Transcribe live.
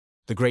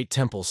The Great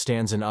Temple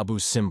stands in Abu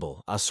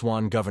Simbel,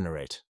 Aswan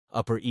Governorate,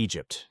 Upper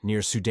Egypt,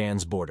 near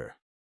Sudan's border.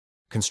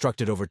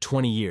 Constructed over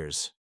 20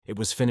 years, it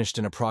was finished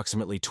in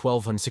approximately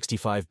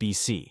 1265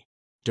 BC,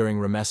 during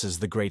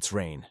Ramesses the Great's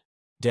reign.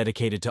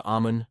 Dedicated to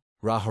Amun,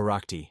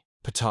 Ra-Horakhty,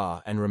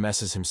 Ptah, and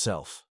Ramesses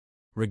himself.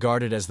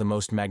 Regarded as the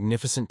most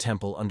magnificent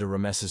temple under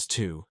Ramesses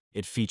II,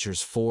 it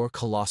features 4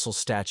 colossal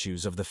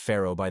statues of the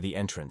pharaoh by the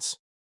entrance,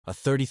 a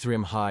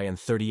 33 high and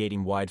 38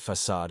 wide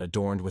facade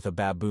adorned with a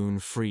baboon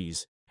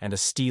frieze, and a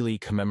stele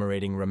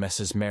commemorating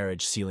Ramesses'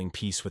 marriage sealing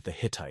peace with the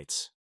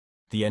Hittites.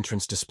 The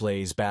entrance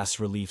displays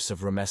bas-reliefs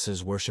of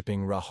Ramesses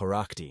worshipping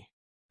Ra-Horakhty.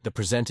 The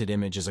presented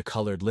image is a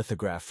colored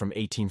lithograph from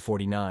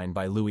 1849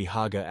 by Louis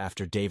Haga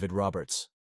after David Roberts.